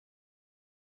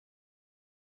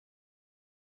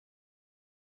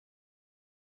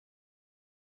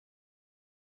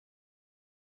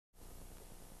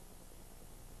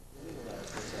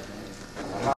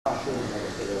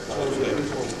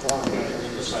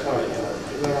Yeah,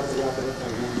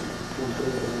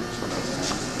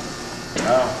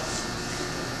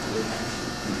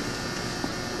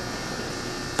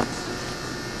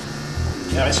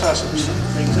 I saw some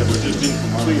things that were just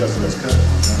incomplete up this cut.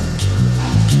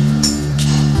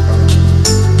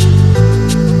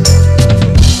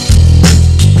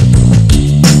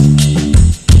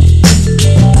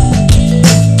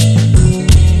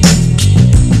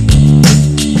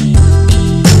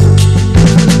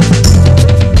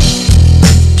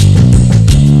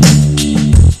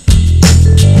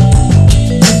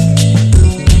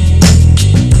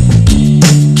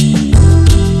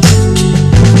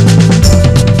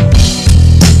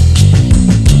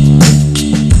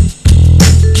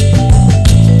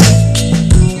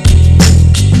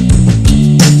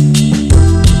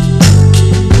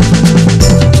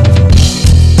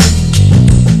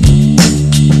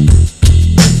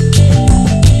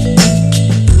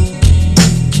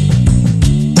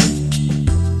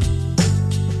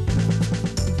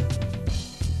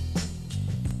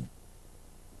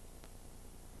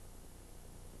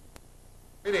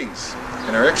 Greetings.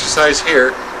 In our exercise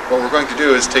here, what we're going to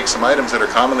do is take some items that are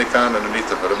commonly found underneath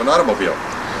the hood of an automobile.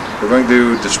 We're going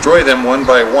to destroy them one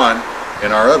by one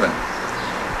in our oven.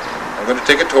 I'm going to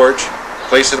take a torch,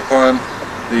 place it upon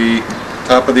the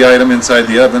top of the item inside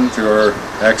the oven through our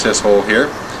access hole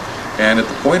here, and at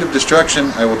the point of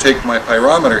destruction I will take my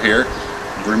pyrometer here,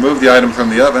 remove the item from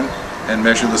the oven, and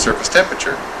measure the surface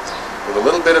temperature. With a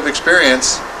little bit of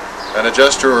experience, an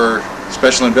adjuster or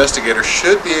special investigator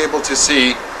should be able to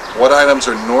see what items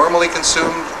are normally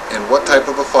consumed and what type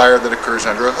of a fire that occurs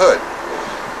under a hood.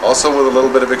 Also, with a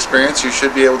little bit of experience, you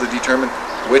should be able to determine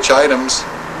which items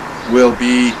will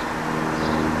be,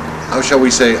 how shall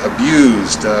we say,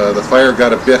 abused. The fire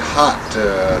got a bit hot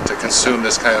to consume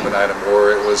this kind of an item,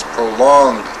 or it was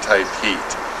prolonged type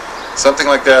heat. Something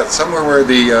like that, somewhere where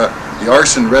the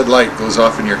arson red light goes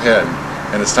off in your head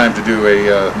and it's time to do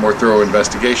a more thorough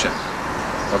investigation.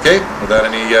 Okay, without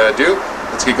any ado,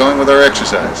 let's get going with our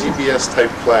exercise. ABS type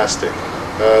plastic.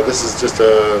 This is just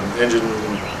an engine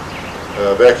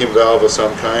vacuum valve of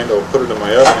some kind. I'll put it in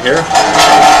my oven here.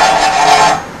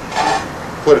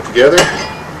 Put it together.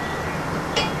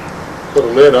 Put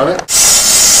a lid on it.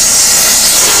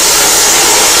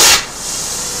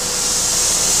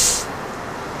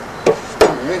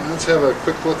 Alright, let's have a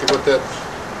quick look at what that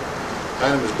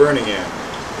item is burning at.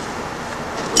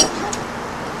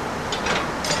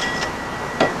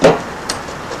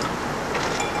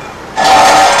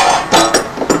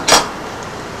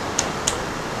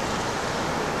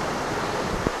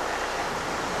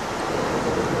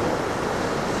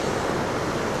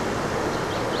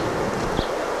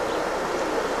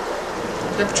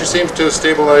 Temperature seems to have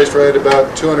stabilized right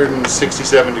about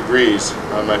 267 degrees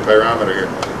on my pyrometer here.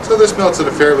 So this melts at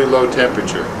a fairly low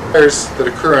temperature. Fires that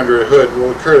occur under a hood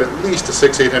will occur at least a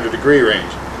 600-800 degree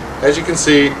range. As you can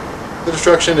see, the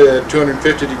destruction at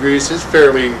 250 degrees is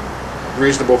fairly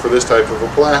reasonable for this type of a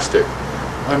plastic.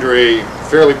 Under a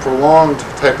fairly prolonged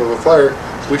type of a fire,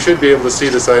 we should be able to see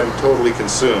this item totally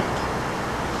consumed.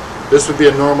 This would be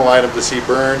a normal item to see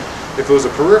burned. If it was a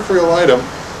peripheral item,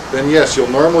 then yes, you'll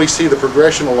normally see the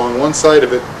progression along one side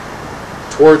of it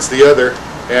towards the other,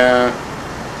 and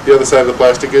the other side of the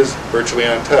plastic is virtually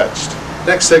untouched.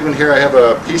 Next segment here I have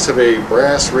a piece of a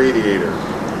brass radiator.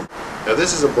 Now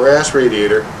this is a brass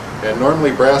radiator, and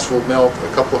normally brass will melt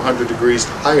a couple hundred degrees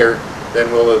higher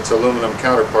than will its aluminum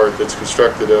counterpart that's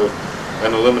constructed of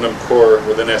an aluminum core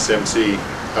with an SMC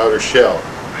outer shell.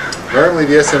 Normally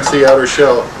the SMC outer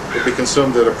shell will be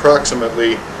consumed at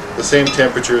approximately the same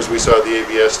temperature as we saw the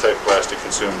ABS type plastic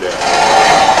consumed at.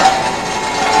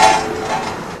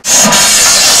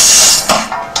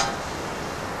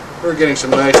 We're getting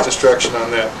some nice destruction on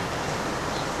that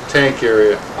tank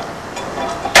area.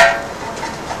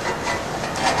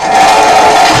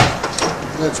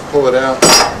 Let's pull it out.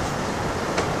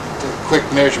 Take a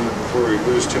quick measurement before we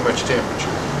lose too much temperature.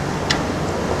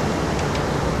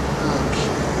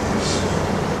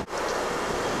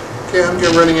 Okay,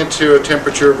 I'm running into a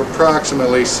temperature of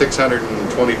approximately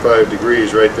 625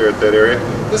 degrees right there at that area.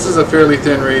 This is a fairly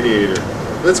thin radiator.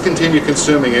 Let's continue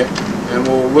consuming it, and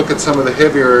we'll look at some of the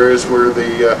heavier areas where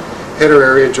the header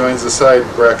area joins the side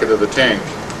bracket of the tank.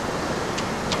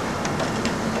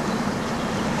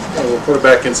 And we'll put it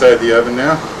back inside the oven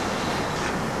now.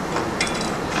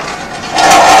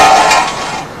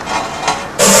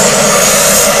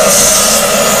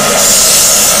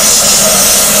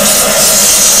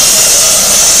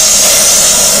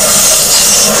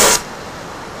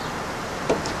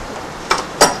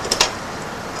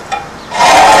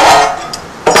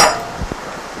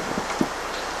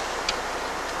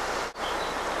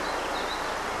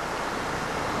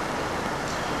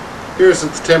 Here's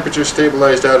the temperature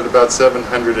stabilized out at about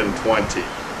 720.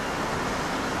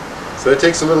 So that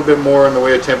takes a little bit more in the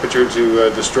way of temperature to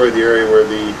destroy the area where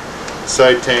the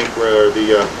side tank, where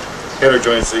the header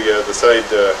joins the side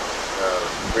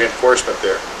reinforcement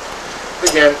there.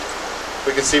 Again,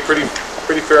 we can see pretty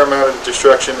fair amount of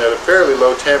destruction at a fairly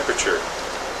low temperature.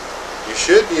 You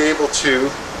should be able to,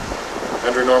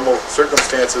 under normal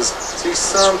circumstances, see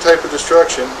some type of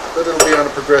destruction, but it'll be on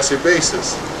a progressive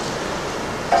basis.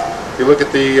 If you look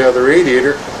at the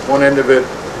radiator, one end of it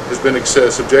has been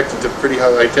subjected to pretty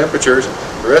high temperatures.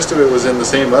 The rest of it was in the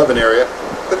same oven area,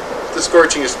 but the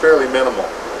scorching is fairly minimal.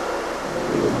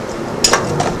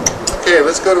 Okay,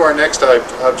 let's go to our next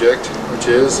object, which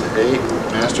is a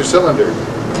master cylinder.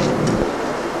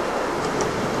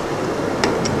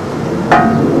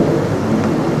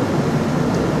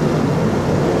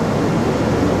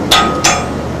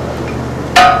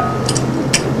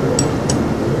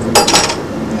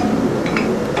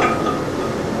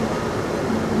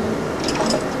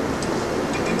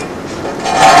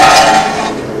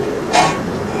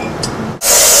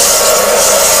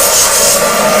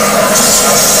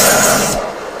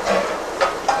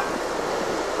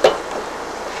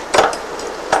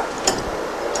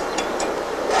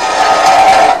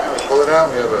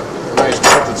 We have a nice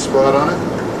melted spot on it,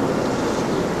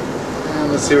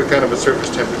 and let's see what kind of a surface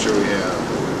temperature we have.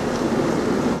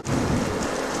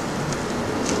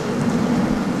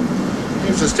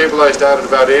 Seems to stabilized out at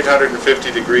about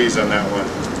 850 degrees on that one.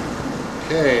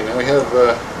 Okay, now we have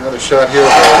another shot here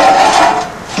of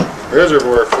our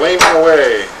reservoir flaming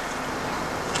away.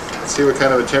 Let's see what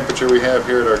kind of a temperature we have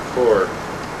here at our core.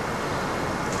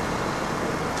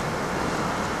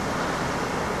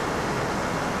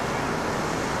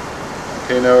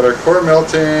 Okay, now at our core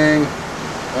melting,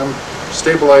 I'm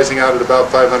stabilizing out at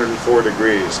about 504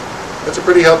 degrees. That's a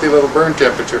pretty healthy little burn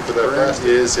temperature for that. That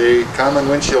is a common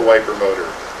windshield wiper motor.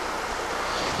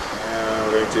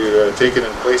 And we're going to take it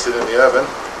and place it in the oven.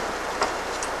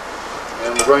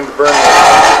 And we're going to burn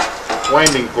the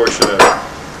winding portion of it.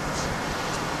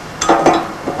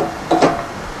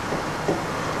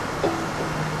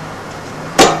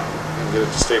 And get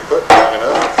it to stay put long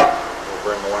enough.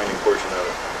 We'll burn the winding portion of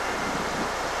it.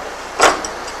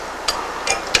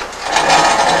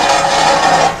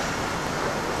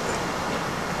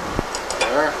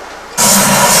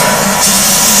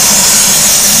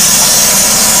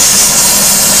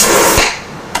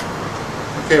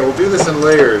 Okay, we'll do this in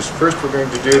layers. First we're going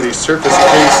to do the surface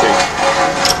casing.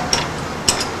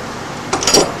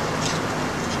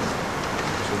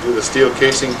 So we'll do the steel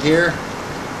casing here.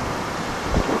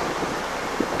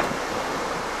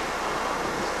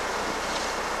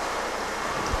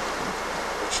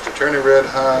 Which, to turn it red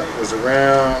hot, was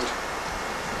around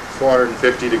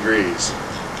 450 degrees.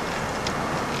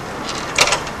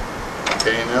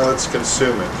 Okay, now let's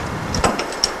consume it.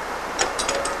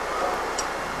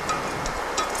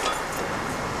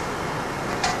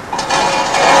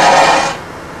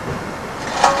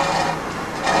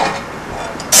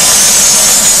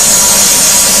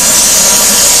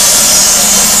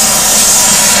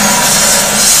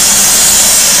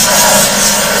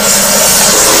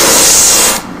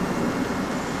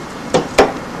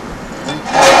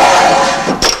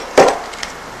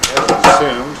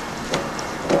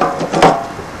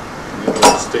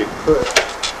 Stay put,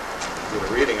 get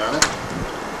a reading on it.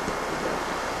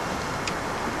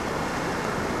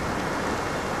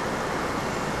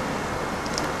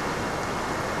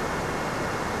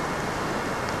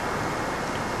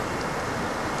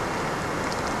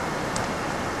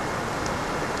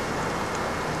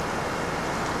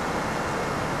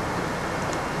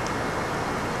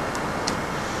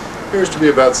 Appears to be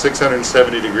about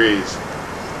 670 degrees.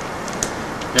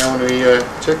 Now when we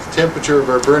check the temperature of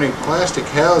our burning plastic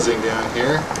housing down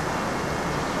here,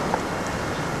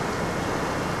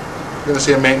 we're going to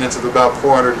see a maintenance of about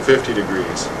 450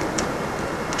 degrees.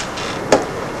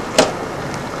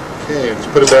 Okay, let's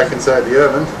put it back inside the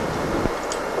oven,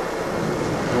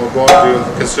 and we'll go on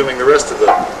to consuming the rest of the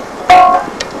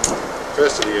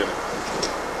unit.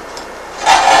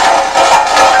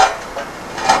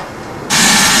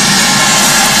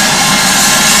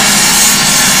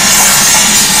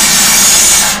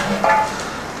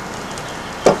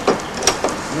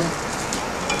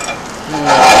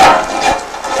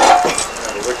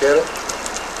 Look at it.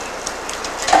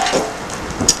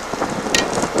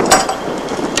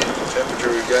 Temperature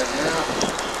we've got now.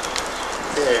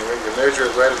 Okay, we can measure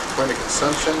it right at the point of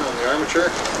consumption on the armature.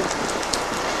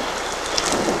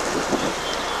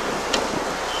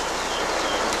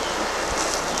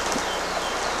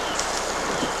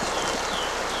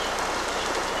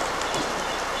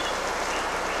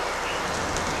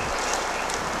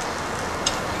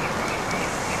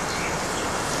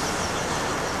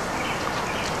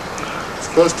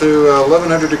 close to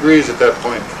 1100 degrees at that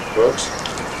point, folks.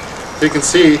 So you can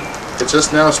see it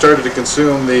just now started to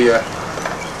consume the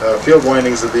field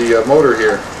windings of the motor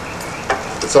here.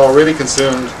 It's already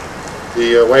consumed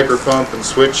the wiper pump and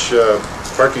switch,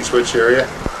 parking switch area.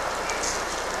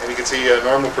 And you can see a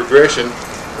normal progression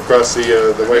across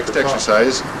the wiper pump.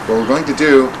 Exercise, what we're going to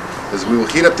do is we will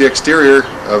heat up the exterior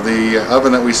of the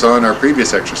oven that we saw in our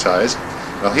previous exercise.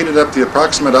 I'll heat it up to the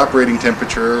approximate operating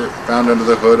temperature found under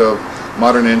the hood of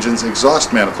modern engines'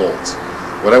 exhaust manifolds.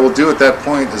 What I will do at that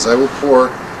point is I will pour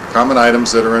common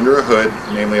items that are under a hood,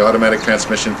 namely automatic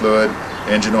transmission fluid,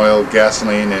 engine oil,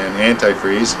 gasoline, and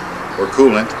antifreeze or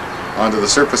coolant, onto the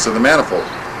surface of the manifold.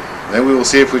 Then we will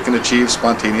see if we can achieve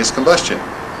spontaneous combustion.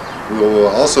 We will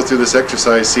also, through this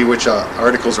exercise, see which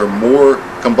articles are more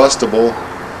combustible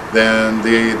than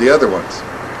the other ones.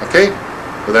 Okay?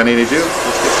 Without any ado,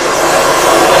 let's get started.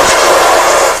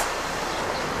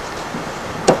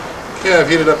 Okay, I've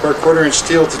heated up our 1/4-inch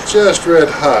steel to just red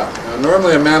hot. Now,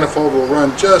 normally a manifold will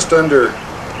run just under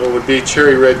what would be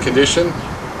cherry red condition.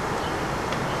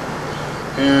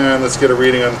 And let's get a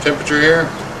reading on the temperature here.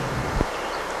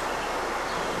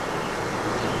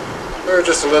 We're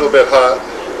just a little bit hot.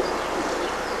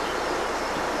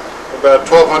 About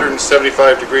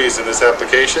 1275 degrees in this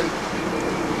application.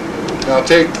 Now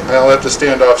I'll have to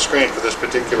stand off screen for this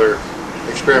particular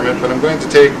experiment, but I'm going to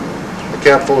take a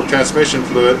cap full of transmission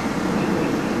fluid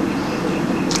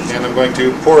and I'm going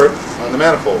to pour it on the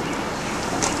manifold.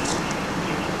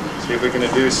 See if we can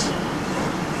induce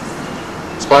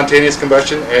spontaneous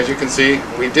combustion. As you can see,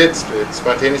 we did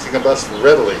spontaneously combust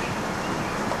readily.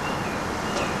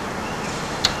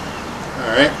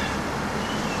 Alright.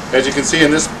 As you can see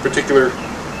in this particular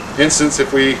instance,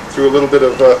 if we threw a little bit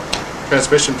of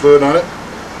transmission fluid on it,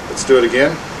 let's do it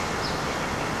again.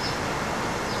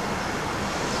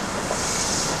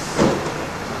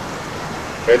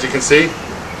 As you can see,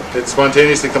 it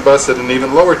spontaneously combusts at an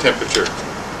even lower temperature.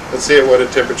 Let's see at what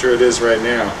temperature it is right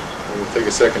now. We'll take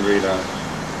a second read on it.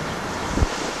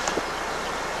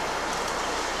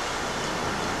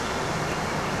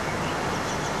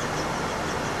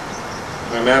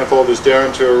 My manifold is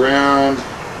down to around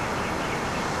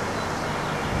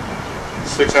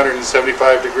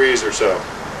 675 degrees or so.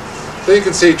 So you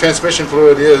can see transmission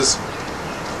fluid is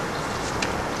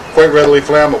quite readily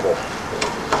flammable.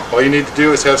 All you need to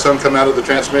do is have some come out of the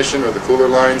transmission or the cooler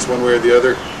lines one way or the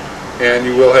other, and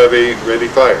you will have a ready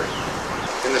fire.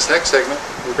 In this next segment,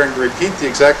 we're going to repeat the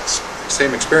exact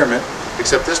same experiment,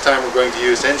 except this time we're going to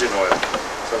use engine oil.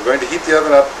 So I'm going to heat the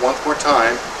oven up once more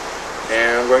time,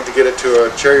 and I'm going to get it to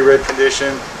a cherry red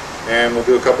condition, and we'll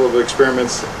do a couple of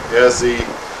experiments as the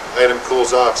item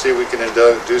cools off, see if we can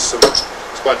induce some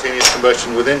spontaneous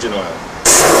combustion with engine oil.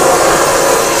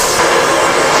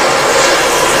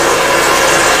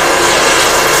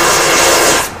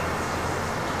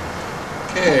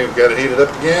 Okay, we've got it heated up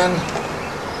again.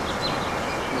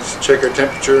 Let's check our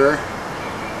temperature.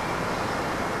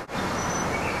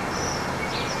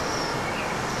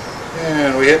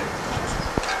 And we hit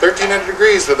 1300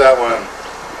 degrees with that one.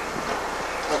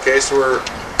 Okay, so we're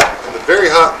in the very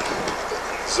hot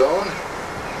zone.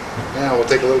 Now we'll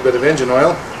take a little bit of engine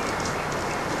oil.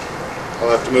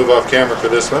 I'll have to move off camera for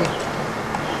this one.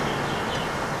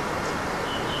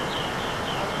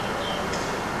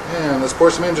 And let's pour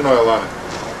some engine oil on it.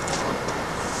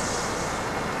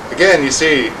 Again, you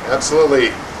see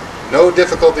absolutely no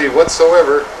difficulty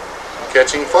whatsoever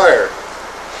catching fire.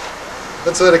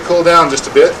 Let's let it cool down just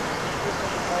a bit.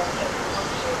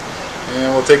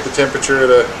 And we'll take the temperature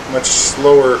at a much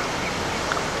slower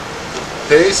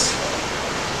pace.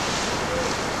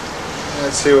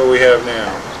 Let's see what we have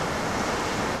now.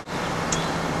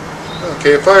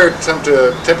 Okay, fire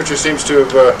temperature seems to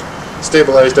have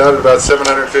stabilized out at about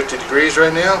 750 degrees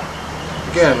right now.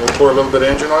 Again, we'll pour a little bit of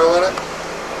engine oil on it.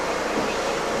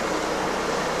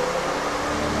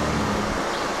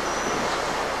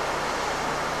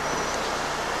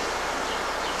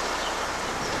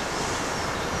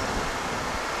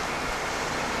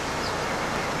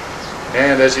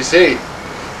 And as you see,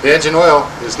 the engine oil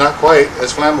is not quite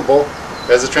as flammable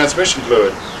as the transmission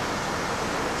fluid.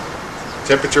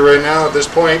 Temperature right now at this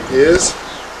point is,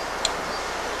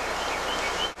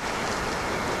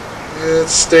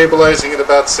 it's stabilizing at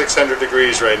about 600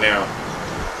 degrees right now,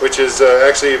 which is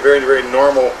actually a very, very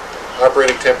normal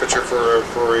operating temperature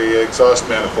for an exhaust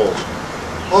manifold.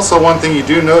 Also, one thing you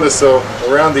do notice though,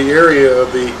 around the area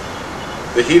of the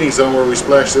heating zone where we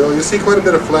splash the oil, you see quite a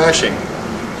bit of flashing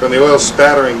from the oil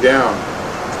spattering down.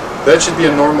 That should be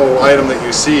a normal item that you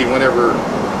see whenever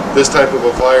this type of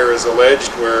a fire is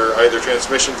alleged, where either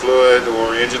transmission fluid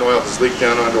or engine oil has leaked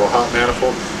down onto a hot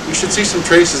manifold. you should see some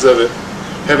traces of it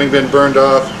having been burned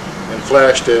off and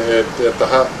flashed at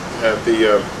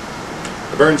the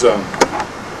burn zone.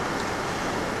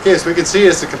 Okay, so we can see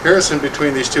as the comparison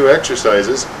between these two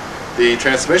exercises, the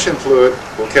transmission fluid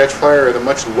will catch fire at a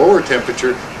much lower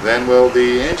temperature than will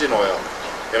the engine oil.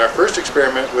 In our first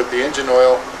experiment with the engine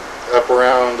oil up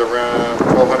around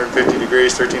 1250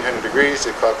 degrees, 1300 degrees,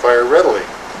 it caught fire readily.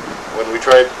 When we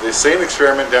tried the same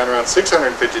experiment down around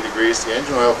 650 degrees, the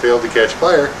engine oil failed to catch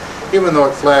fire, even though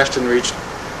it flashed and reached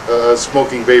a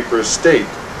smoking vaporous state.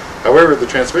 However, the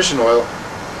transmission oil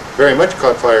very much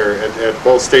caught fire at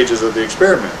both stages of the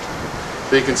experiment.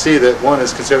 So you can see that one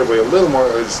is considerably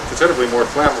more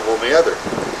flammable than the other.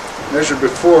 Measured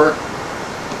before,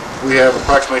 we have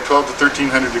approximately 12 to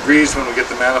 1300 degrees when we get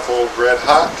the manifold red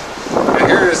hot. And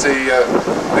here is a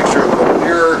mixture of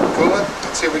pure coolant.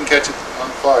 Let's see if we can catch it on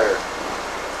fire.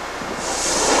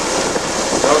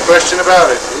 No question about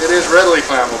it. It is readily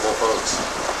flammable, folks.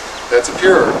 That's a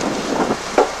pure.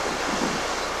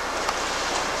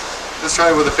 Let's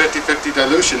try it with a 50-50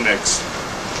 dilution mix.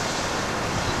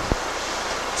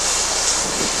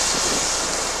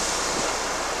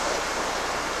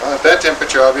 At that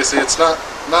temperature, obviously, it's not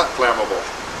flammable.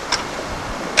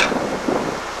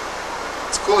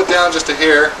 Let's cool it down just a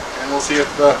hair, and we'll see if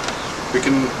we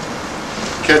can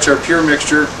catch our pure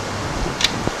mixture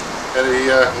at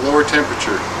a lower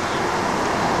temperature.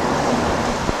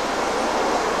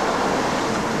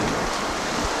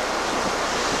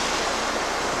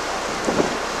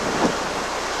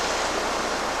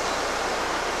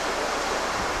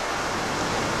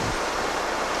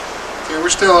 We're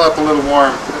still up a little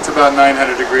warm. It's about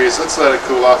 900 degrees. Let's let it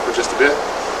cool off for just a bit.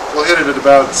 We'll hit it at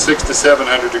about 600 to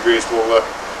 700 degrees. We'll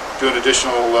do an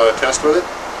additional test with it.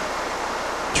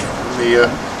 The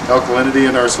alkalinity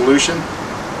in our solution.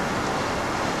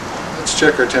 Let's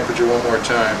check our temperature one more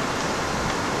time.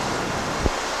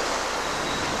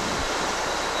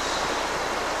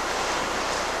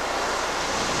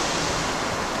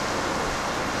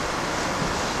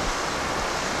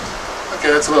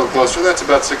 Okay, that's a little closer. That's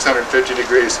about 650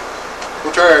 degrees.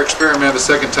 We'll try our experiment a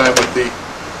second time with the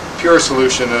pure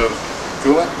solution of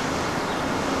coolant.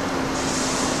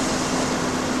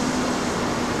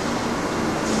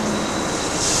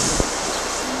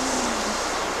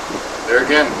 There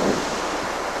again.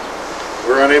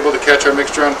 We're unable to catch our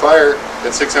mixture on fire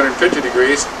at 650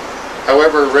 degrees.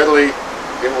 However, readily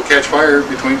it will catch fire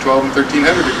between 12 and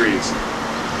 1300 degrees.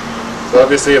 So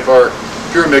obviously if our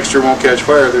pure mixture won't catch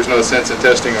fire, there's no sense in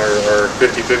testing our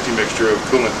 50-50 mixture of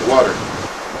coolant to water.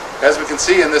 As we can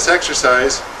see in this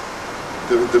exercise,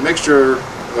 the mixture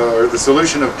or the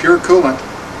solution of pure coolant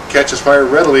catches fire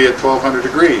readily at 1200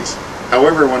 degrees.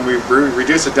 However, when we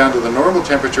reduce it down to the normal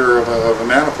temperature of a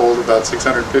manifold, about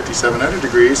 650-700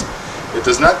 degrees, it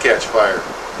does not catch fire.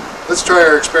 Let's try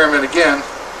our experiment again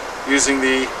using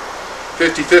the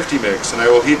 50-50 mix, and I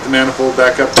will heat the manifold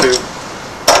back up to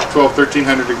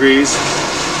 1300 degrees,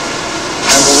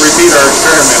 and we'll repeat our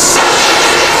experiment.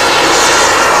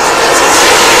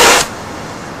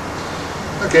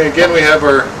 Okay, again we have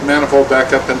our manifold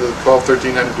back up into the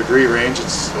 1300 degree range.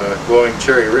 It's glowing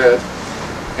cherry red,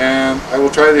 and I will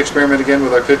try the experiment again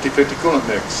with our 50-50 coolant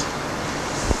mix.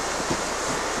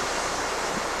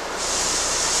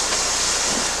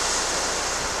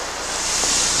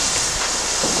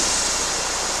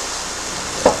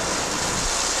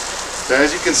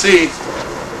 As you can see,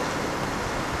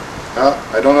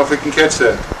 I don't know if we can catch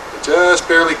that. It just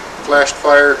barely flashed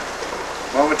fire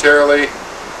momentarily.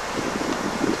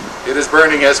 It is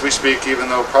burning as we speak, even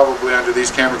though probably under these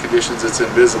camera conditions it's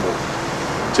invisible.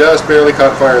 Just barely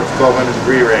caught fire at the 1200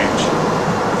 degree range.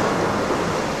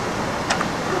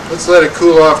 Let's let it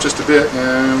cool off just a bit,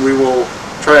 and we will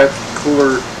try at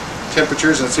cooler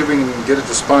temperatures and see if we can get it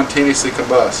to spontaneously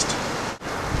combust.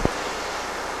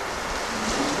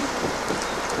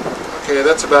 Okay,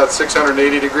 that's about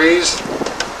 680 degrees,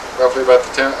 roughly about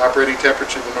the operating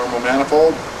temperature of the normal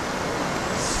manifold.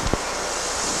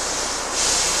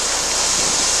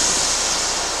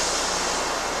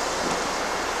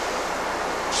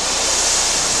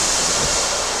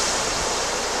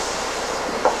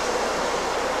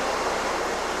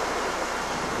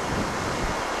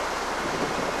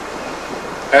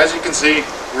 As you can see,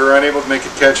 we were unable to make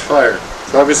it catch fire.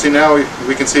 So obviously now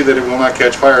we can see that it will not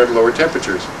catch fire at lower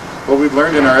temperatures. What we've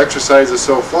learned in our exercises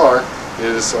so far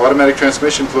is automatic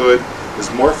transmission fluid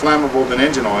is more flammable than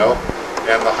engine oil,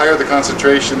 and the higher the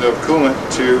concentration of coolant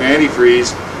to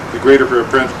antifreeze, the greater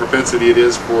propensity it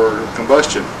is for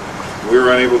combustion. We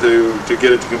were unable to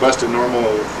get it to combust at normal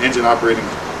engine operating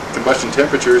combustion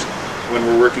temperatures when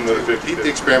we're working with a 50. Repeat the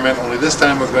experiment, only this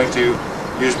time we're going to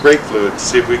use brake fluid to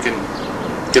see if we can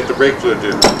get the brake fluid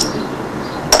to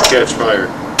catch fire.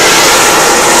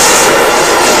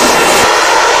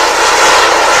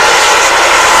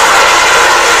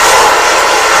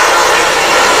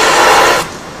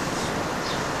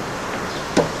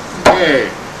 Okay,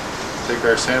 take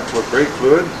our sample of brake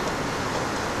fluid.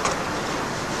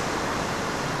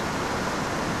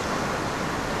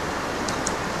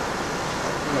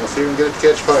 We'll see if we can get it to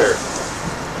catch fire.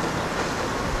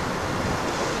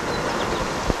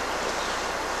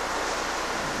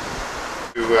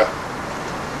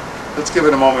 Let's give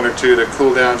it a moment or two to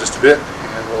cool down just a bit,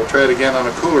 and we'll try it again on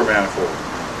a cooler manifold.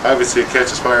 Obviously it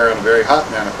catches fire on a very hot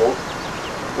manifold.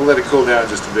 We'll let it cool down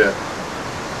just a bit.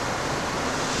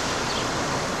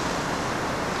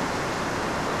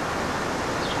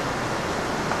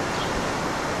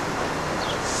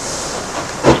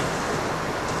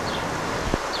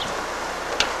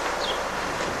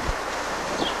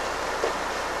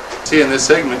 See, in this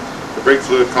segment, the brake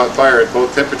fluid caught fire at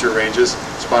both temperature ranges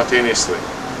spontaneously.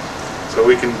 So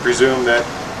we can presume that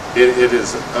it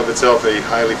is of itself a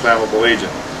highly flammable agent.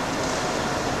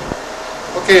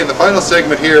 Okay, in the final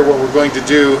segment here, what we're going to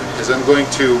do is I'm going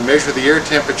to measure the air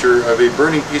temperature of a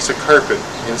burning piece of carpet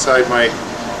inside my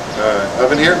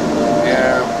oven here.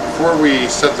 And before we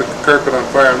set the carpet on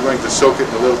fire, I'm going to soak it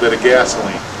in a little bit of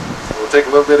gasoline. So we'll take a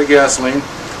little bit of gasoline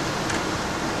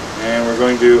and we're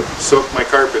going to soak my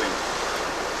carpeting.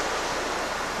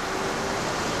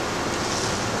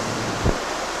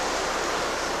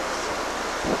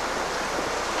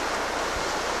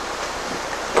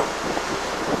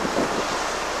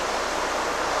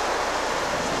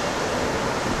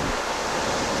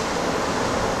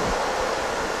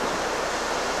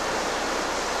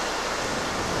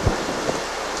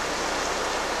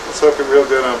 Soak it real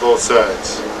good on both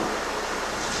sides.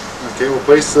 Okay, we'll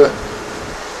place the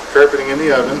carpeting in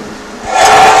the oven.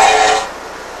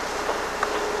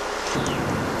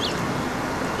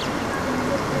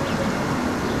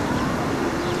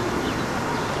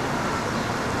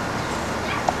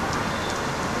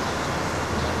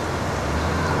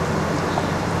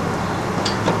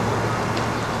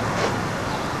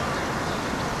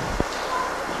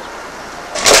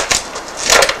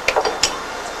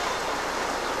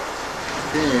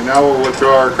 Okay, now we'll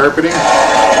withdraw our carpeting.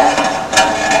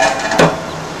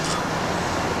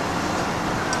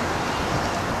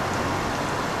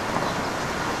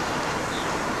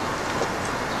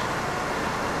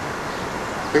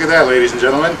 Look at that, ladies and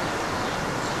gentlemen.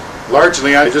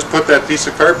 Largely, I just put that piece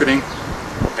of carpeting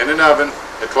in an oven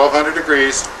at 1200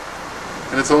 degrees,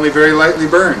 and it's only very lightly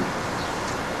burned.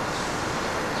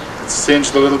 It's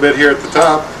singed a little bit here at the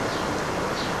top.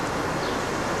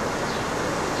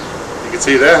 You can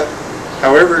see that.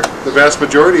 However, the vast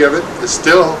majority of it is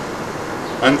still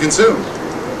unconsumed.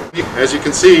 As you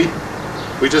can see,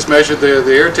 we just measured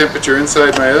the air temperature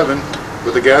inside my oven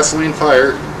with a gasoline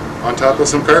fire on top of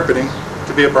some carpeting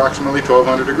to be approximately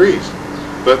 1200 degrees.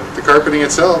 But the carpeting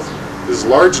itself is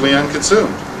largely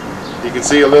unconsumed. You can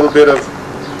see a little bit of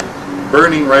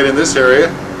burning right in this area,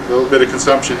 a little bit of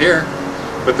consumption here,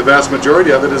 but the vast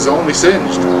majority of it is only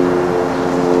singed.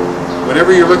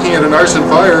 Whenever you're looking at an arson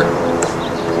fire,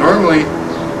 normally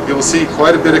you will see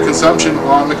quite a bit of consumption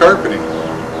on the carpeting.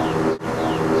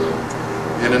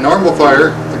 In a normal fire,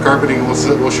 the carpeting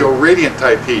will show radiant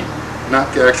type heat, not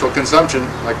actual consumption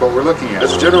like what we're looking at.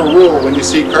 As a general rule, when you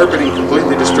see carpeting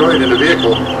completely destroyed in a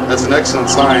vehicle, that's an excellent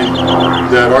sign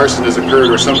that arson has occurred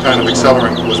or some kind of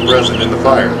accelerant was present in the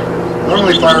fire.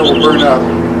 Normally fire will burn up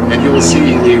and you will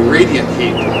see a radiant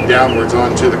heat downwards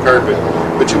onto the carpet,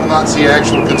 but you will not see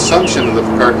actual consumption of the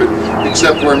carpet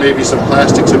except where maybe some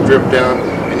plastics have dripped down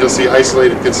and you'll see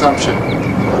isolated consumption.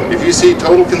 If you see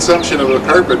total consumption of a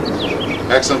carpet,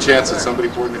 excellent chance that somebody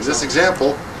poured it. In this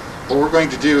example, what we're going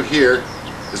to do here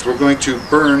is we're going to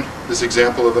burn this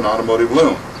example of an automotive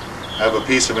loom. I have a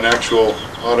piece of an actual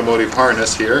automotive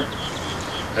harness here.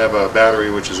 I have a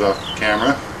battery which is off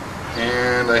camera,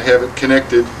 and I have it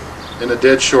connected in a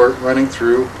dead short running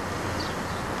through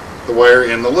the wire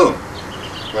in the loom.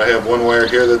 I have one wire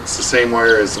here that's the same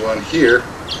wire as the one here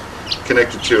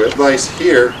connected to it. Device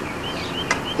here,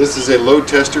 this is a load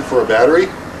tester for a battery,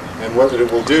 and what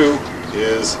it will do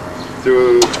is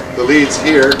through the leads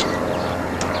here,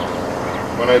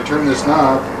 when I turn this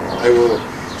knob, I will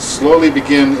slowly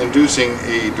begin inducing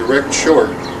a direct short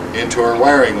into our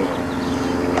wiring loom.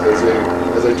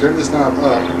 As I turn this knob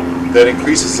up, that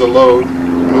increases the load,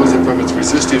 moves it from its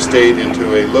resistive state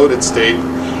into a loaded state,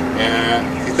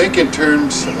 and if you think in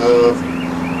terms of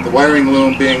the wiring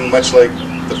loom being much like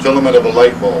the filament of a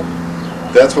light bulb,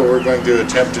 that's what we're going to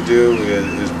attempt to do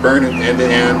is burn it end to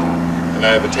end. And and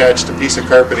I have attached a piece of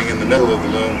carpeting in the middle of the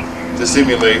loom to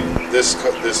simulate this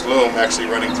loom actually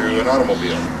running through an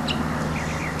automobile.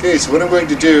 Okay, so what I'm going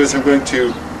to do is I'm going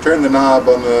to turn the knob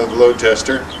on the load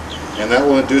tester, and that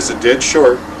will induce a dead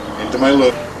short into my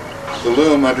loom. The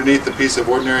loom underneath the piece of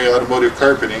ordinary automotive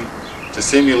carpeting to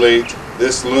simulate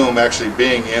this loom actually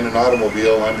being in an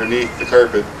automobile underneath the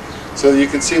carpet, so that you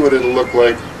can see what it'll look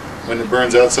like when it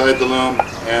burns outside the loom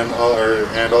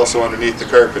and also underneath the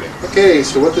carpeting. Okay,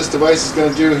 so what this device is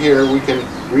going to do here, we can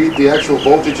read the actual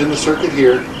voltage in the circuit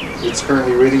here. It's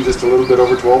currently reading just a little bit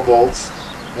over 12 volts.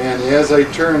 And as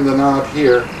I turn the knob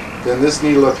here, then this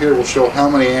needle up here will show how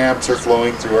many amps are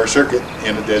flowing through our circuit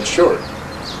in a dead short.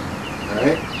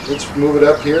 Alright, let's move it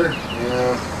up here,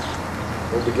 and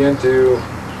we'll begin to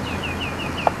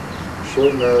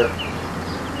shorten our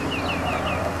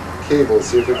cable,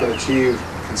 see if we can achieve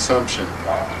consumption.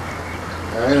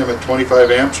 Alright, I'm at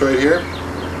 25 amps right here.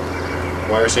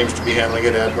 The wire seems to be handling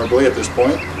it admirably at this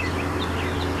point.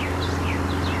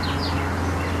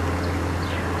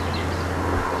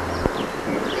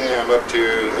 And I'm up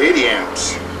to 80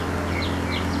 amps.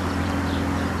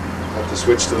 I'll have to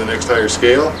switch to the next higher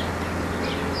scale.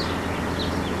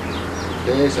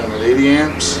 Okay, so I'm at 80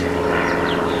 amps.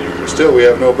 Still, we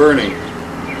have no burning.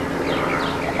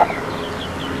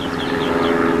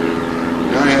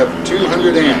 Now I have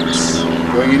 200 amps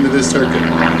going into this circuit.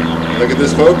 Look at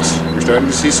this, folks. We're starting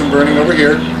to see some burning over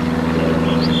here.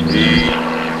 The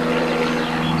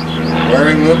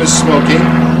wiring loom is smoking.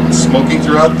 It's smoking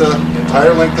throughout the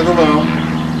entire length of the loom,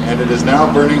 and it is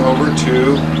now burning over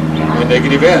to a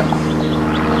negative end.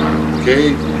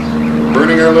 Okay,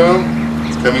 burning our loom.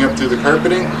 It's coming up through the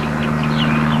carpeting.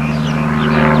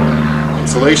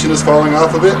 Insulation is falling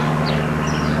off of it.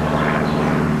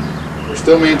 We're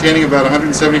still maintaining about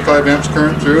 175 amps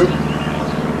current through.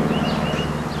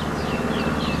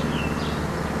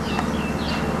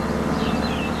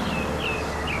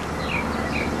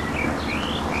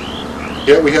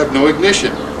 Yet we have no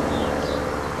ignition.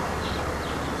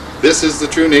 This is the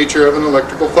true nature of an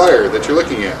electrical fire that you're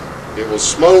looking at. It will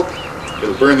smoke,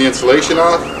 it'll burn the insulation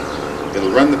off,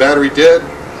 it'll run the battery dead,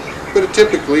 but it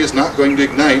typically is not going to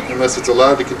ignite unless it's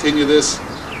allowed to continue this,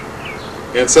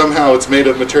 and somehow it's made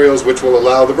of materials which will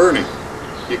allow the burning.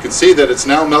 You can see that it's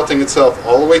now melting itself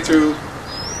all the way through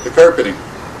the carpeting.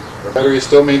 The battery is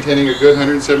still maintaining a good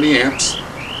 170 amps.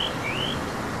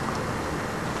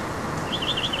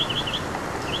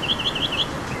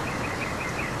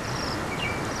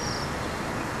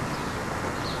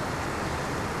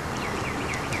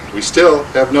 We still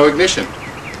have no ignition.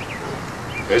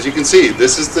 As you can see,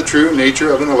 this is the true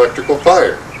nature of an electrical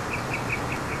fire.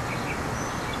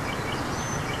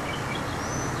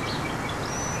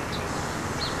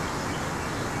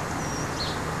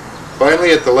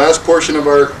 Finally, at the last portion of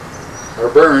our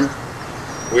burn,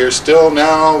 we are still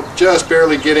now just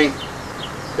barely getting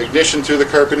ignition through the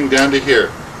carpeting down to here.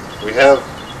 We have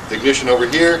ignition over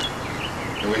here,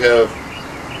 and we have,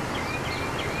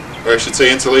 or I should say,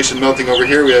 insulation melting over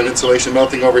here. We have insulation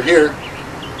melting over here.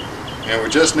 And we're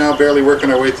just now barely working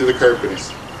our way through the carpeting.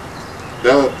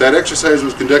 That exercise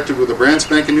was conducted with a brand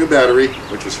spanking new battery,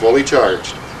 which was fully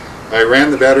charged. I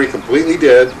ran the battery completely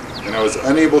dead, and I was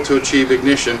unable to achieve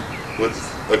ignition with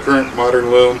a current modern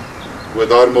loom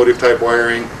with automotive type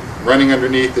wiring running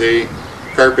underneath a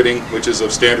carpeting which is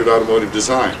of standard automotive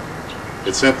design.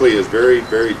 It simply is very,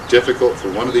 very difficult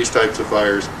for one of these types of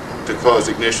fires to cause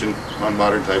ignition on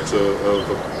modern types of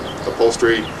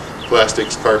upholstery,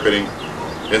 plastics, carpeting,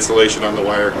 insulation on the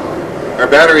wire. Our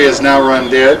battery is now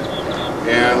run dead,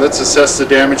 and let's assess the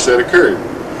damage that occurred.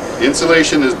 The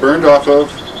insulation is burned off of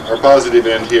our positive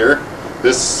end here.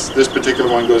 This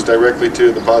particular one goes directly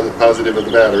to the positive of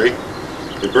the battery.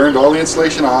 It burned all the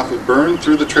insulation off. It burned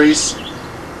through the trace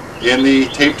in the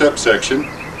taped up section.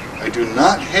 I do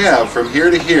not have, from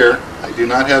here to here, I do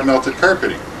not have melted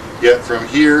carpeting. Yet from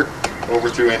here over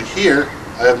through in here,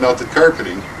 I have melted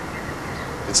carpeting.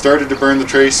 It started to burn the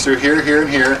trace through here, here, and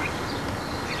here.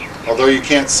 Although you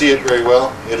can't see it very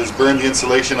well, it has burned the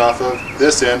insulation off of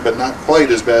this end, but not quite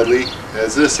as badly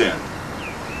as this end.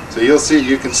 So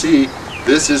you can see,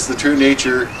 this is the true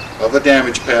nature of a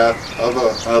damage path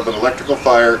of an electrical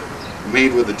fire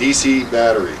made with a DC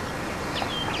battery.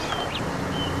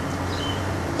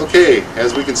 Okay,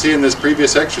 as we can see in this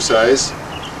previous exercise,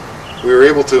 we were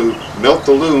able to melt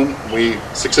the loom. We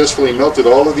successfully melted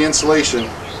all of the insulation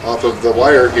off of the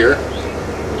wire here.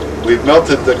 We've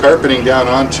melted the carpeting down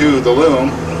onto the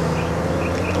loom,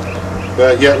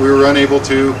 but yet we were unable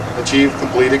to achieve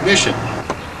complete ignition.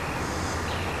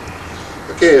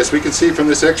 Okay, as we can see from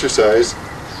this exercise,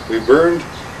 we burned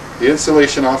the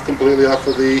insulation off completely off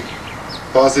of the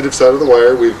positive side of the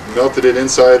wire. We've melted it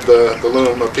inside the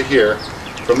loom up to here.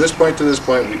 From this point to this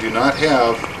point we do not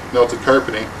have melted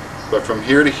carpeting, but from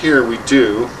here to here we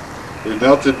do. We've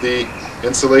melted the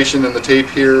insulation and the tape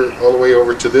here all the way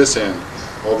over to this end,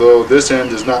 although this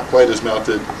end is not quite as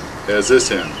melted as this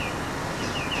end.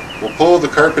 We'll pull the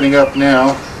carpeting up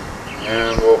now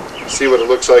and we'll see what it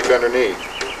looks like underneath.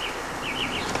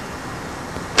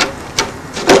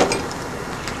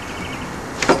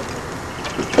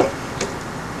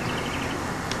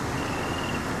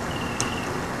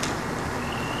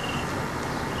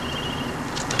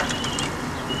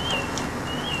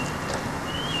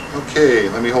 Okay,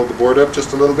 let me hold the board up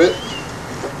just a little bit.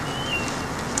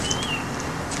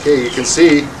 Okay, you can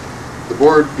see the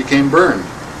board became burned.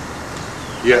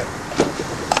 Yet,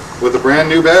 with a brand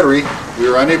new battery, we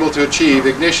were unable to achieve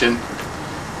ignition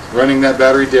running that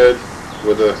battery dead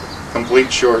with a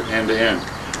complete short end to end.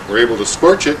 We're able to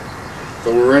scorch it,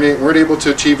 but we weren't able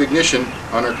to achieve ignition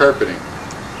on our carpeting.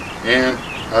 And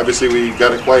obviously we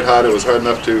got it quite hot. It was hard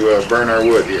enough to burn our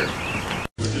wood here.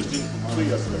 We're just being complete,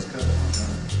 so let's cut it.